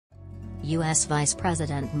U.S. Vice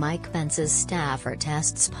President Mike Pence's staffer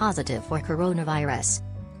tests positive for coronavirus.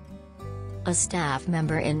 A staff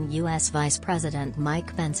member in U.S. Vice President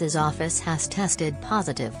Mike Pence's office has tested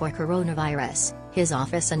positive for coronavirus, his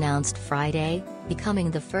office announced Friday,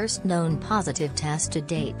 becoming the first known positive test to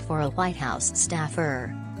date for a White House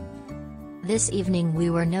staffer. This evening we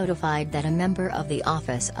were notified that a member of the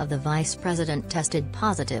Office of the Vice President tested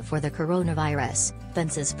positive for the coronavirus,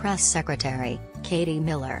 Pence's press secretary, Katie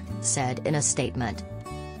Miller, said in a statement.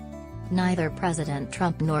 Neither President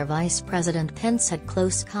Trump nor Vice President Pence had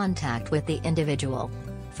close contact with the individual.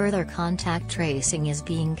 Further contact tracing is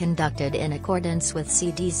being conducted in accordance with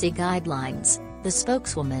CDC guidelines, the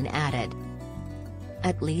spokeswoman added.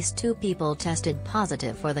 At least 2 people tested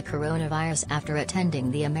positive for the coronavirus after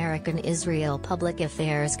attending the American-Israel Public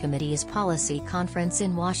Affairs Committee's policy conference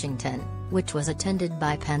in Washington, which was attended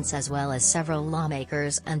by Pence as well as several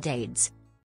lawmakers and aides.